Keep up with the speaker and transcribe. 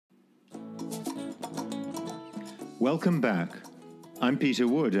Welcome back. I'm Peter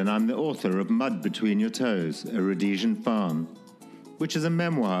Wood, and I'm the author of Mud Between Your Toes, a Rhodesian Farm, which is a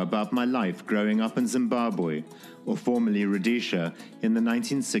memoir about my life growing up in Zimbabwe, or formerly Rhodesia, in the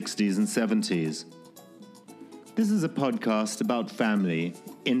 1960s and 70s. This is a podcast about family,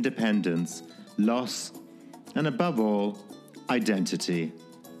 independence, loss, and above all, identity.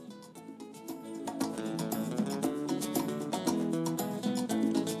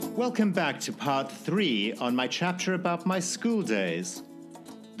 Welcome back to part 3 on my chapter about my school days.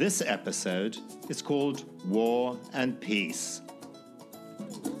 This episode is called War and Peace.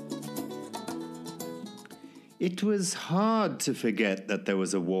 It was hard to forget that there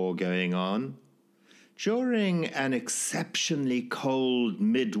was a war going on. During an exceptionally cold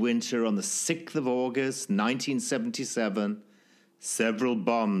midwinter on the 6th of August, 1977, several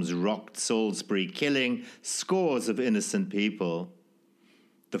bombs rocked Salisbury, killing scores of innocent people.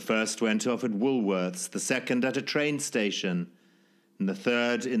 The first went off at Woolworths, the second at a train station, and the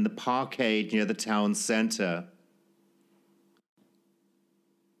third in the parkade near the town centre.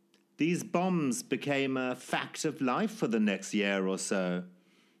 These bombs became a fact of life for the next year or so.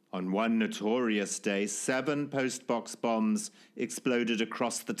 On one notorious day, 7 postbox bombs exploded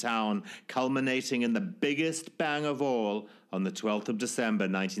across the town, culminating in the biggest bang of all on the 12th of December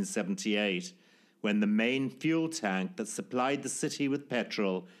 1978, when the main fuel tank that supplied the city with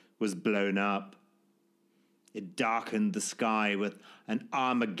petrol was blown up. It darkened the sky with an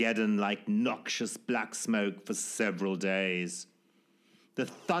Armageddon-like noxious black smoke for several days. The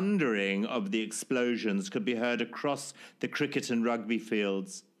thundering of the explosions could be heard across the cricket and rugby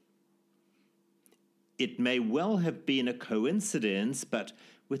fields. It may well have been a coincidence, but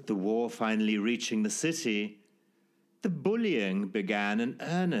with the war finally reaching the city, the bullying began in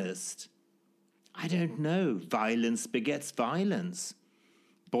earnest. I don't know, violence begets violence.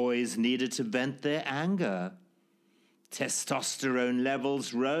 Boys needed to vent their anger. Testosterone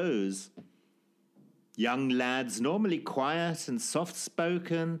levels rose. Young lads, normally quiet and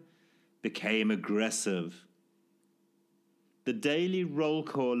soft-spoken, became aggressive. The daily roll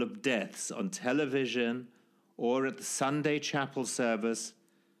call of deaths on television or at the Sunday chapel service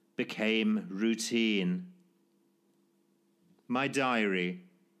became routine. My diary,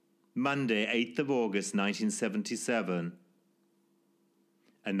 Monday, 8th of August, 1977.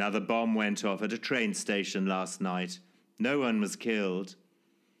 Another bomb went off at a train station last night. No one was killed.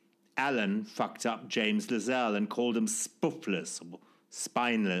 Alan fucked up James Lizelle and called him spoofless or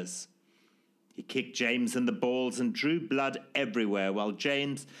spineless. He kicked James in the balls and drew blood everywhere, while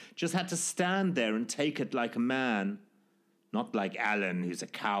James just had to stand there and take it like a man. Not like Alan, who's a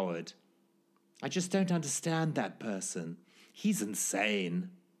coward. I just don't understand that person. He's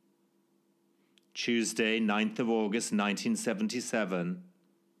insane. Tuesday, 9th of August, 1977.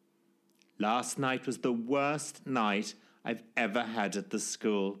 Last night was the worst night I've ever had at the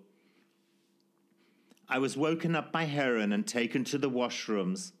school. I was woken up by heroin and taken to the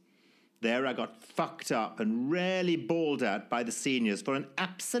washrooms. There I got fucked up and rarely bawled at by the seniors for an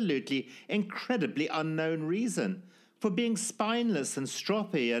absolutely incredibly unknown reason. For being spineless and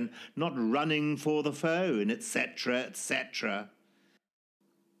stroppy and not running for the phone, etc., etc.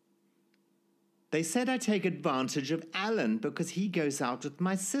 They said I take advantage of Alan because he goes out with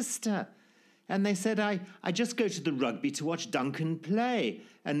my sister. And they said I just go to the rugby to watch Duncan play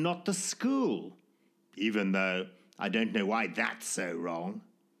and not the school. Even though I don't know why that's so wrong.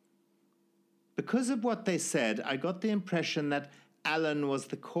 Because of what they said, I got the impression that Alan was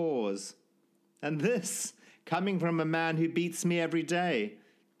the cause. And this, coming from a man who beats me every day.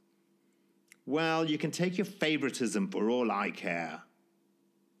 Well, you can take your favoritism for all I care.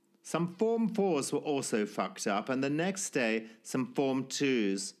 Some Form 4s were also fucked up, and the next day, some Form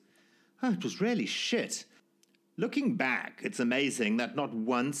 2s. Oh, it was really shit. Looking back, it's amazing that not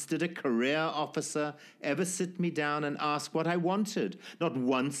once did a career officer ever sit me down and ask what I wanted. Not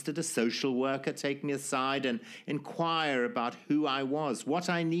once did a social worker take me aside and inquire about who I was,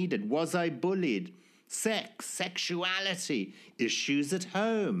 what I needed, was I bullied, sex, sexuality, issues at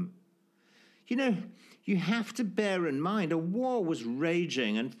home. You know, you have to bear in mind a war was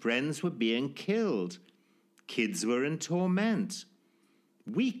raging and friends were being killed. Kids were in torment.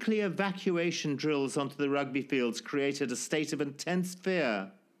 Weekly evacuation drills onto the rugby fields created a state of intense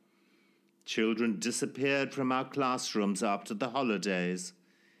fear. Children disappeared from our classrooms after the holidays,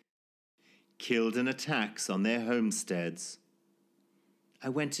 killed in attacks on their homesteads. I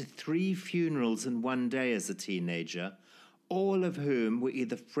went to 3 funerals in one day as a teenager, all of whom were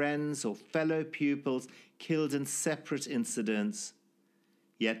either friends or fellow pupils killed in separate incidents.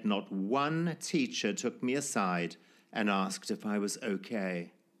 Yet not one teacher took me aside and asked if I was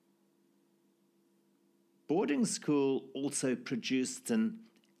okay. Boarding school also produced an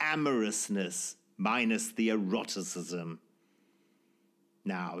amorousness minus the eroticism.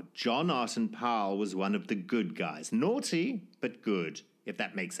 Now, John Arton Powell was one of the good guys. Naughty, but good, if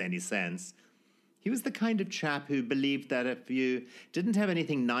that makes any sense. He was the kind of chap who believed that if you didn't have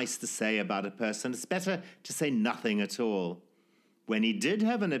anything nice to say about a person, it's better to say nothing at all. When he did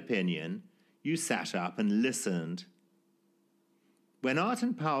have an opinion, you sat up and listened. When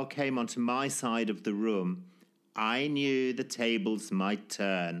Arton Powell came onto my side of the room, I knew the tables might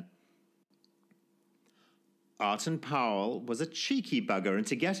turn. Arton Powell was a cheeky bugger, and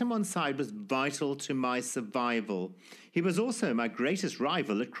to get him on side was vital to my survival. He was also my greatest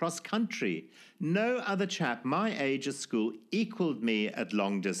rival at cross country. No other chap my age at school equaled me at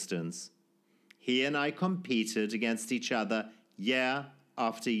long distance. He and I competed against each other year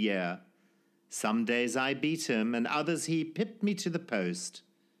after year. Some days I beat him, and others he pipped me to the post.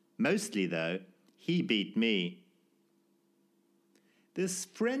 Mostly, though, he beat me. This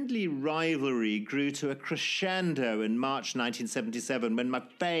friendly rivalry grew to a crescendo in March 1977 when my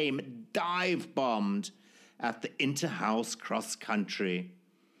fame dive-bombed at the Interhouse Cross Country.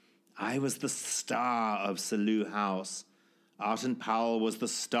 I was the star of Selous House. Arton Powell was the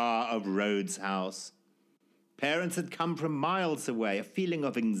star of Rhodes House. Parents had come from miles away. A feeling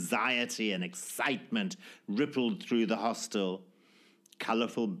of anxiety and excitement rippled through the hostel.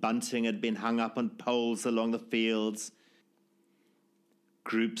 Colourful bunting had been hung up on poles along the fields.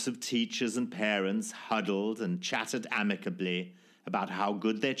 Groups of teachers and parents huddled and chattered amicably about how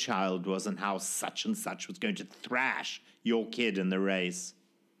good their child was and how such and such was going to thrash your kid in the race.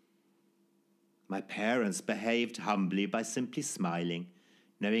 My parents behaved humbly by simply smiling,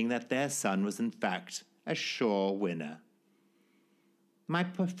 knowing that their son was in fact a sure winner. My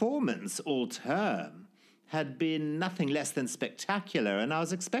performance all term had been nothing less than spectacular, and I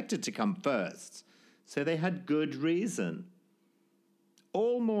was expected to come first, so they had good reason.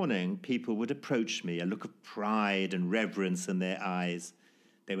 All morning, people would approach me, a look of pride and reverence in their eyes.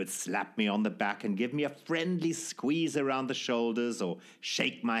 They would slap me on the back and give me a friendly squeeze around the shoulders or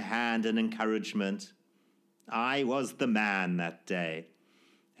shake my hand in encouragement. I was the man that day,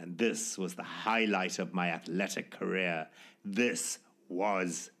 and this was the highlight of my athletic career. This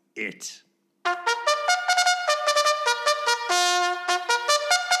was it.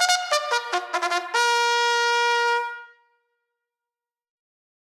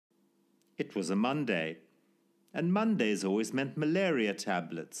 It was a Monday, and Mondays always meant malaria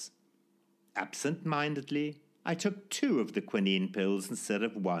tablets. Absent-mindedly, I took 2 of the quinine pills instead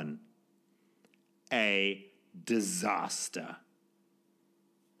of 1. A disaster.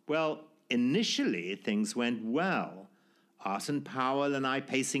 Well, initially things went well. Arton Powell and I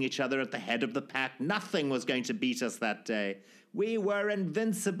pacing each other at the head of the pack. Nothing was going to beat us that day. We were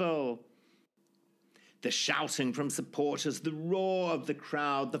invincible. The shouting from supporters, the roar of the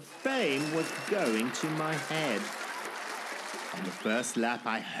crowd, the fame was going to my head. On the first lap,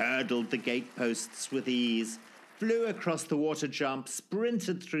 I hurdled the gate posts with ease, flew across the water jump,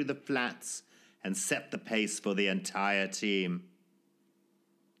 sprinted through the flats, and set the pace for the entire team.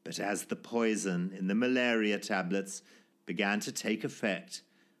 But as the poison in the malaria tablets began to take effect,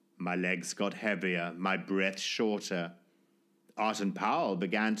 my legs got heavier, my breath shorter. Arton Powell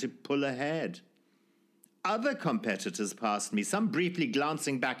began to pull ahead. Other competitors passed me, some briefly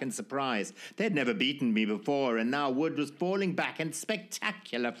glancing back in surprise. They had never beaten me before, and now Wood was falling back in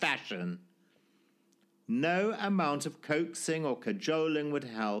spectacular fashion. No amount of coaxing or cajoling would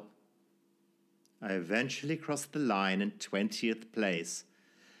help. I eventually crossed the line in 20th place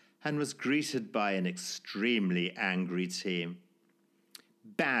and was greeted by an extremely angry team.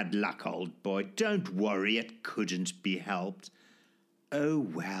 Bad luck, old boy. Don't worry, it couldn't be helped. Oh,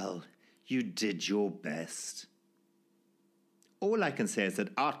 well, you did your best. All I can say is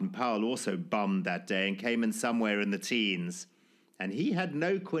that Arton Powell also bombed that day and came in somewhere in the teens, and he had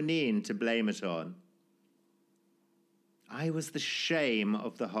no quinine to blame it on. I was the shame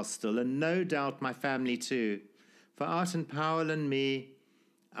of the hostel, and no doubt my family too. For Arton Powell and me,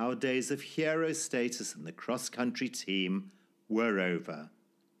 our days of hero status in the cross-country team were over.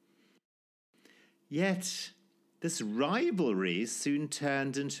 Yet, this rivalry soon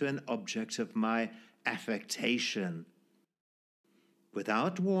turned into an object of my affectation.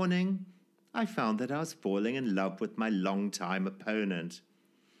 Without warning, I found that I was falling in love with my long-time opponent.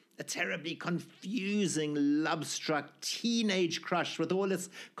 A terribly confusing, love-struck teenage crush with all its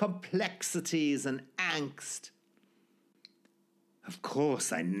complexities and angst. Of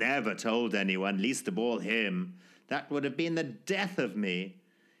course, I never told anyone, least of all him. That would have been the death of me.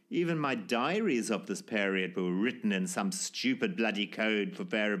 Even my diaries of this period were written in some stupid bloody code for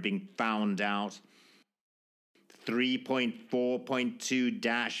fear of being found out.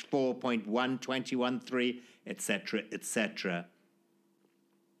 3.4.2-4.121.3, etc., etc.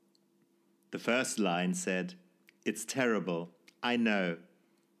 The first line said, "It's terrible, I know,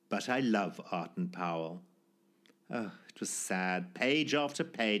 but I love Arton Powell." Oh, it was sad. Page after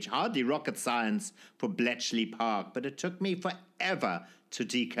page, hardly rocket science for Bletchley Park, but it took me forever to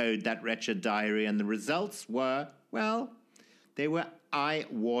decode that wretched diary, and the results were, well, they were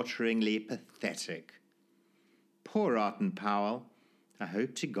eye-wateringly pathetic. Poor Arton Powell. I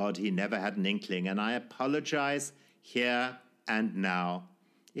hope to God he never had an inkling, and I apologize here and now.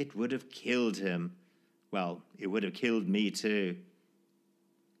 It would have killed him. Well, it would have killed me too.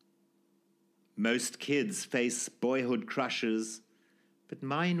 Most kids face boyhood crushes, but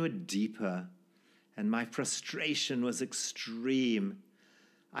mine were deeper, and my frustration was extreme.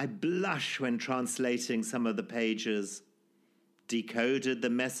 I blush when translating some of the pages. Decoded, the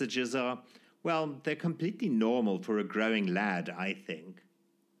messages are, well, they're completely normal for a growing lad, I think.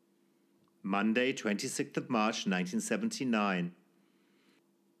 Monday, 26th of March, 1979.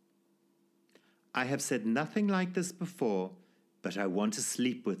 I have said nothing like this before, but I want to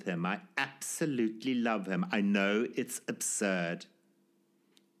sleep with him. I absolutely love him. I know it's absurd.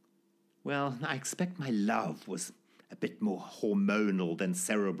 Well, I expect my love was a bit more hormonal than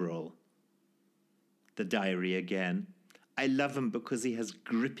cerebral. The diary again. I love him because he has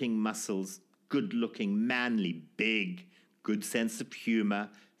gripping muscles, good-looking, manly, big, good sense of humor,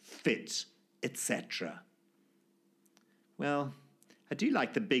 fit, etc. Well, I do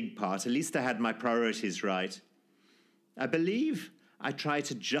like the big part. At least I had my priorities right. I believe I try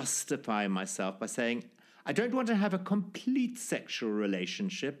to justify myself by saying, I don't want to have a complete sexual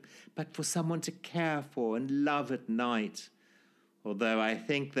relationship, but for someone to care for and love at night. Although I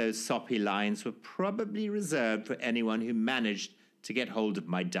think those soppy lines were probably reserved for anyone who managed to get hold of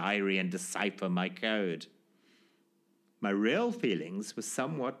my diary and decipher my code. My real feelings were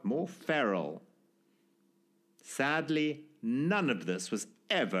somewhat more feral. Sadly, none of this was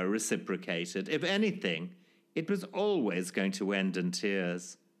ever reciprocated. If anything, it was always going to end in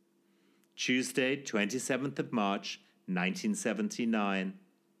tears. Tuesday, 27th of March, 1979.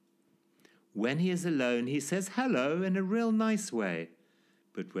 When he is alone, he says hello in a real nice way.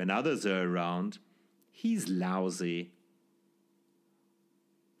 But when others are around, he's lousy.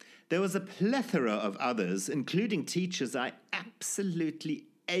 There was a plethora of others, including teachers I absolutely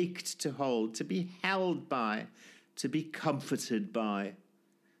ached to hold, to be held by, to be comforted by.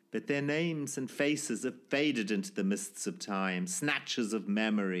 But their names and faces have faded into the mists of time, snatches of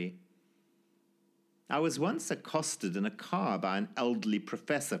memory. I was once accosted in a car by an elderly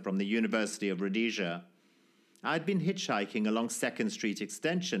professor from the University of Rhodesia. I'd been hitchhiking along 2nd Street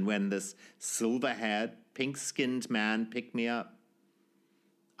Extension when this silver-haired, pink-skinned man picked me up.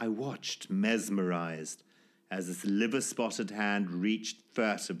 I watched, mesmerized, as his liver-spotted hand reached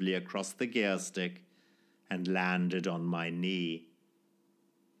furtively across the gear stick and landed on my knee.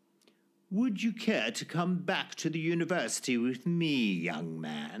 "Would you care to come back to the university with me, young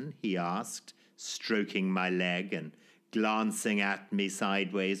man?" he asked, stroking my leg and glancing at me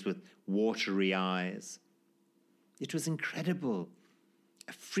sideways with watery eyes. It was incredible.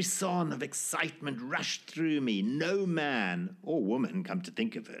 A frisson of excitement rushed through me. No man, or woman, come to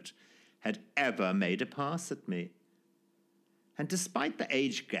think of it, had ever made a pass at me. And despite the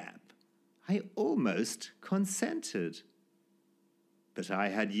age gap, I almost consented. But I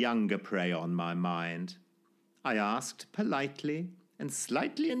had younger prey on my mind. I asked politely and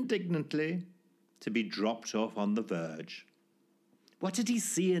slightly indignantly to be dropped off on the verge. What did he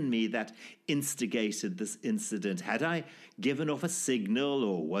see in me that instigated this incident? Had I given off a signal,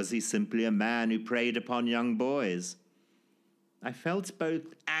 or was he simply a man who preyed upon young boys? I felt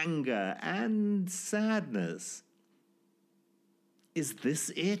both anger and sadness. Is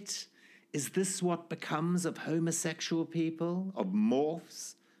this it? Is this what becomes of homosexual people, of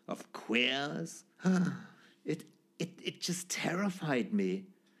morphs, of queers? It just terrified me.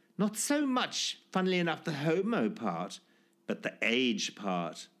 Not so much, funnily enough, the homo part, but the age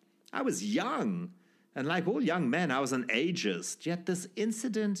part. I was young, and like all young men, I was an ageist, yet this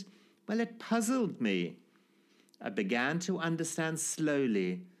incident, well, it puzzled me. I began to understand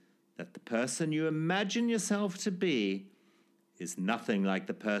slowly that the person you imagine yourself to be is nothing like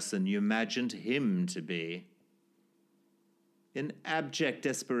the person you imagined him to be. In abject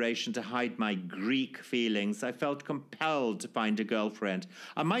desperation to hide my Greek feelings, I felt compelled to find a girlfriend.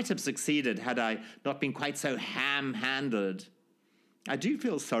 I might have succeeded had I not been quite so ham-handed. I do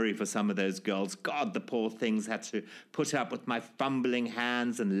feel sorry for some of those girls. God, the poor things had to put up with my fumbling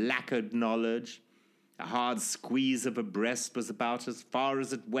hands and lacquered knowledge. A hard squeeze of a breast was about as far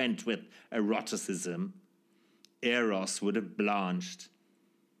as it went with eroticism. Eros would have blanched.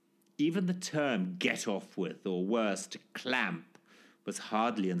 Even the term get off with, or worse, to clamp, was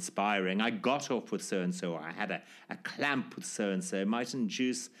hardly inspiring. I got off with so-and-so, or I had a clamp with so-and-so, might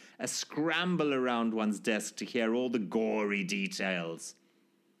induce a scramble around one's desk to hear all the gory details.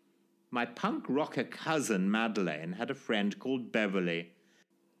 My punk rocker cousin, Madeleine, had a friend called Beverly.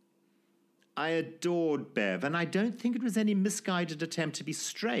 I adored Bev, and I don't think it was any misguided attempt to be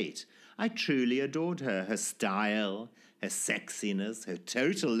straight. I truly adored her, her style, her sexiness, her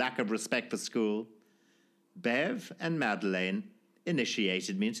total lack of respect for school. Bev and Madeleine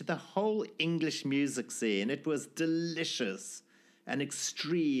initiated me into the whole English music scene. It was delicious and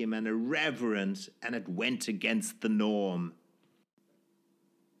extreme and irreverent, and it went against the norm.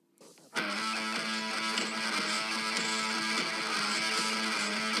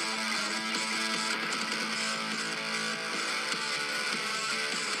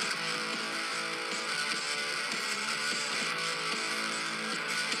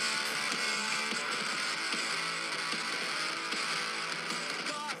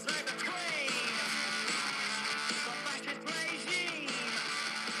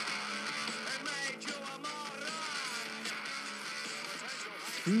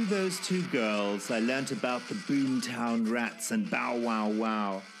 Through those two girls, I learnt about the Boomtown Rats and Bow Wow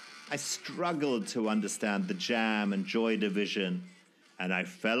Wow. I struggled to understand the Jam and Joy Division, and I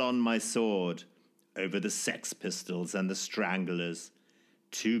fell on my sword over the Sex Pistols and the Stranglers,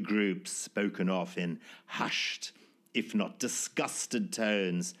 two groups spoken of in hushed, if not disgusted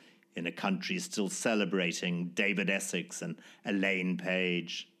tones, in a country still celebrating David Essex and Elaine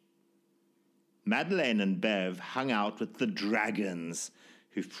Page. Madeleine and Bev hung out with the Dragons,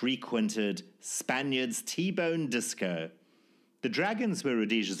 who frequented Spaniard's T-Bone Disco. The Dragons were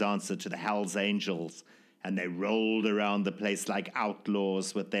Rhodesia's answer to the Hells Angels, and they rolled around the place like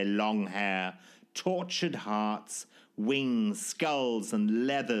outlaws with their long hair, tortured hearts, wings, skulls, and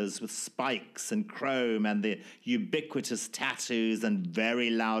leathers with spikes and chrome, and the ubiquitous tattoos and very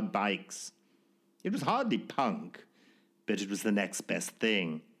loud bikes. It was hardly punk, but it was the next best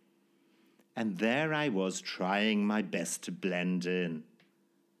thing. And there I was trying my best to blend in.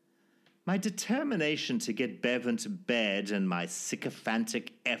 My determination to get Bev into bed and my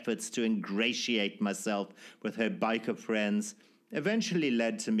sycophantic efforts to ingratiate myself with her biker friends eventually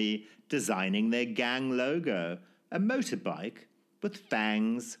led to me designing their gang logo, a motorbike with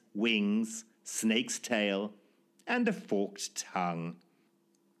fangs, wings, snake's tail, and a forked tongue.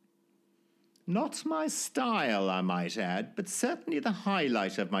 Not my style, I might add, but certainly the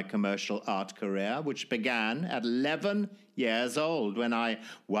highlight of my commercial art career, which began at 11 years old when I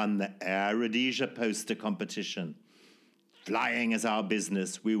won the Air Rhodesia poster competition. Flying is our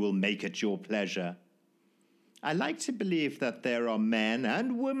business, we will make it your pleasure. I like to believe that there are men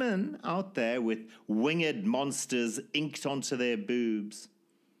and women out there with winged monsters inked onto their boobs.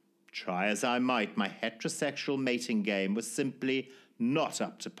 Try as I might, my heterosexual mating game was simply not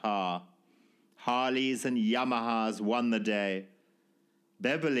up to par. Harleys and Yamahas won the day.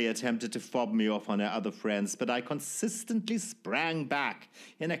 Beverly attempted to fob me off on her other friends, but I consistently sprang back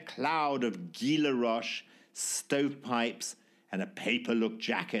in a cloud of Gila Roche, stovepipes, and a paper-look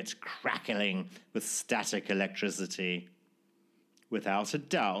jacket crackling with static electricity. Without a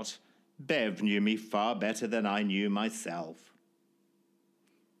doubt, Bev knew me far better than I knew myself.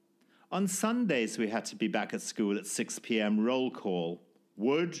 On Sundays, we had to be back at school at 6 p.m. roll call.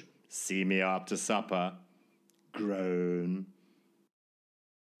 Would see me after supper. Groan.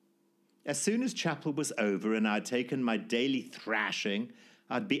 As soon as chapel was over and I'd taken my daily thrashing,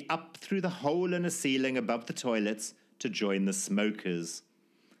 I'd be up through the hole in a ceiling above the toilets to join the smokers.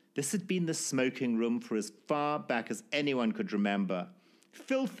 This had been the smoking room for as far back as anyone could remember.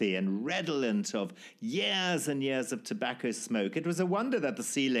 Filthy and redolent of years and years of tobacco smoke, it was a wonder that the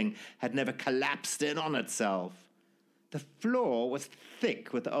ceiling had never collapsed in on itself. The floor was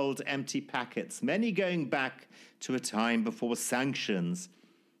thick with old empty packets, many going back to a time before sanctions.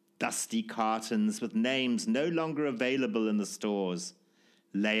 Dusty cartons with names no longer available in the stores.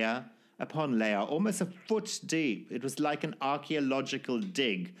 Layer upon layer, almost a foot deep. It was like an archaeological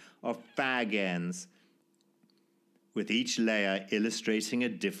dig of fag ends, with each layer illustrating a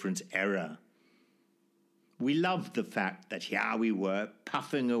different era. We loved the fact that here we were,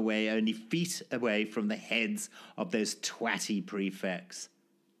 puffing away only feet away from the heads of those twatty prefects.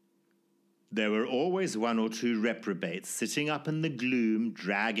 There were always one or two reprobates sitting up in the gloom,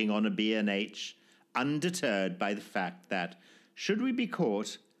 dragging on a B&H, undeterred by the fact that, should we be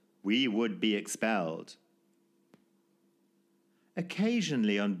caught, we would be expelled.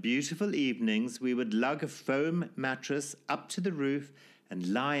 Occasionally, on beautiful evenings, we would lug a foam mattress up to the roof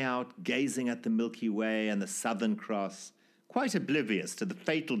and lie out gazing at the Milky Way and the Southern Cross, quite oblivious to the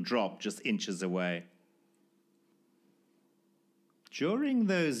fatal drop just inches away. During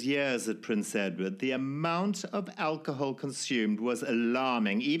those years at Prince Edward, the amount of alcohol consumed was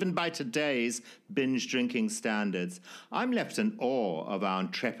alarming, even by today's binge-drinking standards. I'm left in awe of our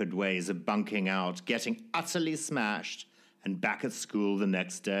intrepid ways of bunking out, getting utterly smashed, and back at school the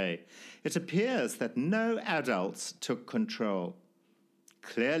next day. It appears that no adults took control.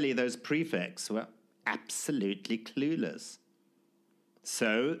 Clearly, those prefects were absolutely clueless.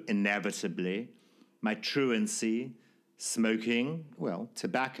 So, inevitably, my truancy, smoking,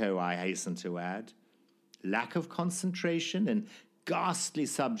 tobacco, I hasten to add, lack of concentration in ghastly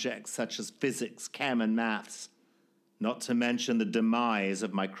subjects such as physics, chem, and maths, not to mention the demise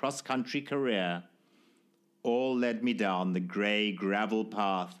of my cross-country career, all led me down the grey gravel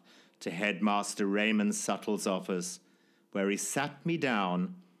path to Headmaster Raymond Suttle's office, where he sat me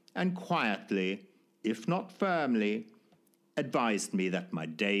down and quietly, if not firmly, advised me that my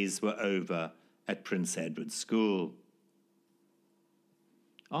days were over at Prince Edward School.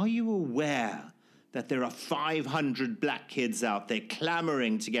 Are you aware that there are 500 black kids out there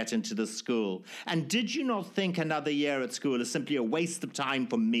clamoring to get into the school? And did you not think another year at school is simply a waste of time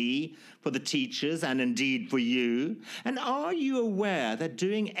for me, for the teachers, and indeed for you? And are you aware that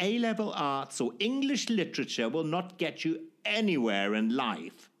doing A-level arts or English literature will not get you anywhere in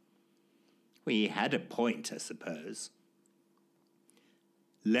life? Well, he had a point, I suppose.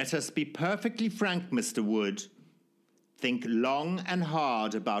 Let us be perfectly frank, Mr. Wood. Think long and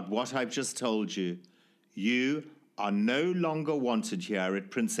hard about what I've just told you. You are no longer wanted here at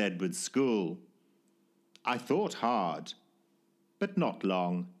Prince Edward School. I thought hard, but not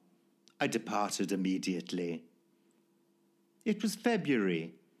long. I departed immediately. It was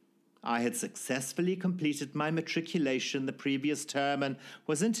February. I had successfully completed my matriculation the previous term and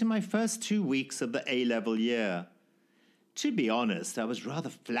was into my first 2 weeks of the A-level year. To be honest, I was rather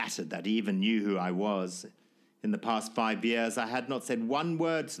flattered that he even knew who I was. In the past 5 years, I had not said one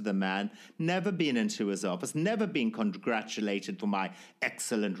word to the man, never been into his office, never been congratulated for my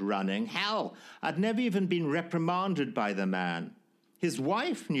excellent running. Hell, I'd never even been reprimanded by the man. His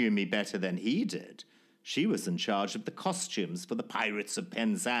wife knew me better than he did. She was in charge of the costumes for the Pirates of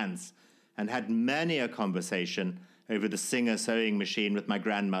Penzance and had many a conversation over the Singer sewing machine with my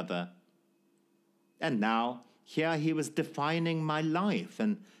grandmother. And now, here he was defining my life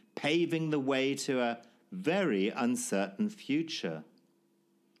and paving the way to a very uncertain future.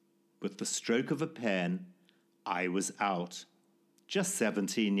 With the stroke of a pen, I was out, just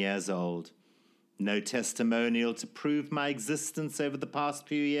 17 years old. No testimonial to prove my existence over the past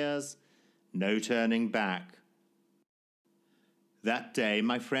few years, no turning back. That day,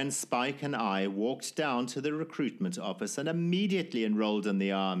 my friend Spike and I walked down to the recruitment office and immediately enrolled in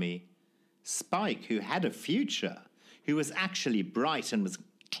the army. Spike, who had a future, who was actually bright and was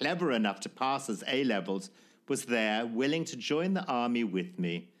clever enough to pass his A-levels, was there, willing to join the army with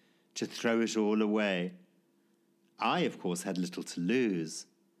me, to throw it all away. I, of course, had little to lose.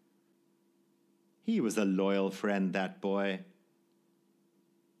 He was a loyal friend, that boy.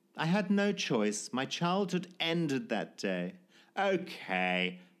 I had no choice. My childhood ended that day.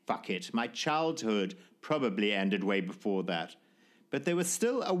 Okay, fuck it. My childhood probably ended way before that. But there was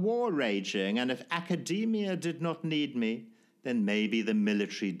still a war raging, and if academia did not need me, then maybe the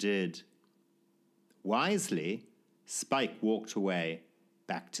military did. Wisely, Spike walked away,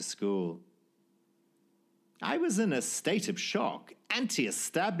 back to school. I was in a state of shock.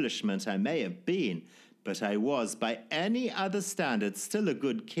 Anti-establishment I may have been, but I was, by any other standard, still a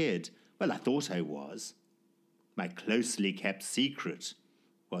good kid. Well, I thought I was. My closely kept secret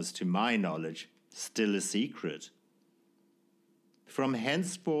was, to my knowledge, still a secret. From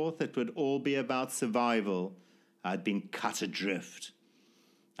henceforth, it would all be about survival. I'd been cut adrift.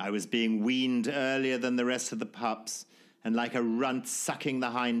 I was being weaned earlier than the rest of the pups, and like a runt sucking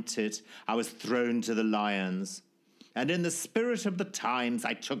the hind tit, I was thrown to the lions. And in the spirit of the times,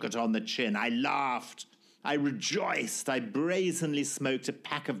 I took it on the chin. I laughed. I rejoiced. I brazenly smoked a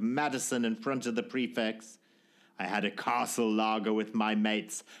pack of Madison in front of the prefects. I had a castle lager with my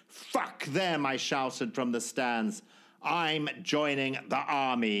mates. Fuck them, I shouted from the stands. I'm joining the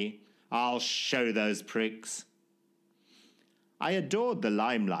army. I'll show those pricks. I adored the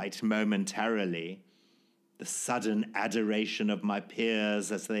limelight momentarily, the sudden adoration of my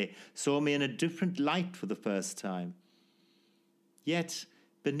peers as they saw me in a different light for the first time. Yet,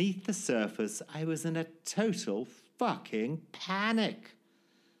 beneath the surface, I was in a total fucking panic.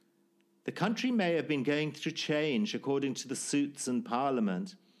 The country may have been going through change according to the suits in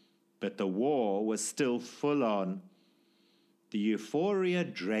Parliament, but the war was still full on. The euphoria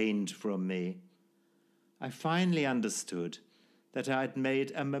drained from me. I finally understood that I had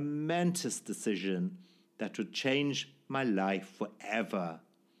made a momentous decision that would change my life forever.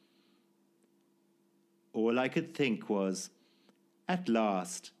 All I could think was, at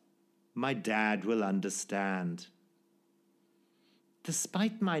last, my dad will understand.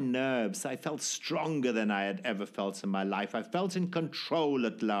 Despite my nerves, I felt stronger than I had ever felt in my life. I felt in control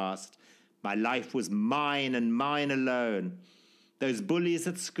at last. My life was mine and mine alone. Those bullies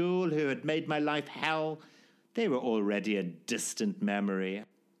at school who had made my life hell, they were already a distant memory.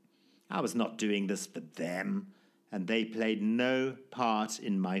 I was not doing this for them, and they played no part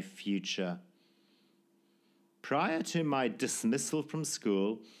in my future. Prior to my dismissal from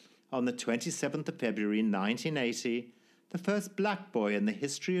school, on the 27th of February 1980, the first black boy in the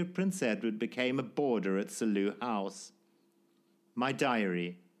history of Prince Edward became a boarder at Selous House. My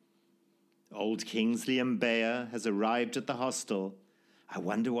diary. Old Kingsley Mbeya has arrived at the hostel. I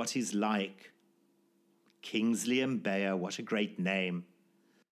wonder what he's like. Kingsley Mbeya, what a great name.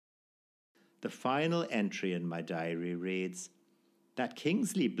 The final entry in my diary reads, "That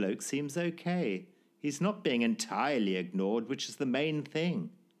Kingsley bloke seems okay. He's not being entirely ignored, which is the main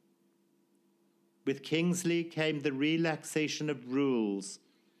thing." With Kingsley came the relaxation of rules,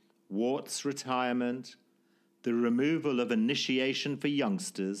 Wart's retirement, the removal of initiation for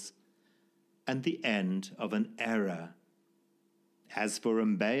youngsters, and the end of an era. As for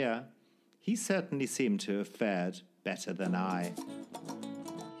Mbeya, he certainly seemed to have fared better than I.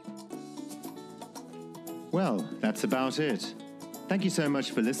 Well, that's about it. Thank you so much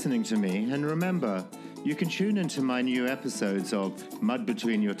for listening to me, and remember, you can tune into my new episodes of Mud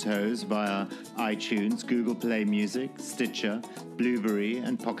Between Your Toes via iTunes, Google Play Music, Stitcher, Blueberry,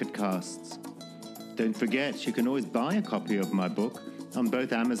 and Pocket Casts. Don't forget, you can always buy a copy of my book on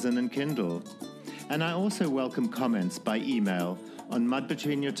both Amazon and Kindle. And I also welcome comments by email on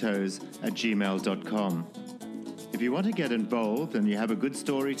mudbetweenyourtoes@gmail.com. If you want to get involved and you have a good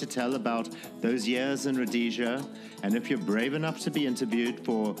story to tell about those years in Rhodesia, and if you're brave enough to be interviewed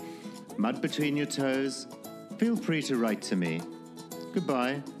for Mud Between Your Toes, feel free to write to me.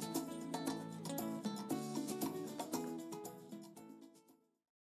 Goodbye.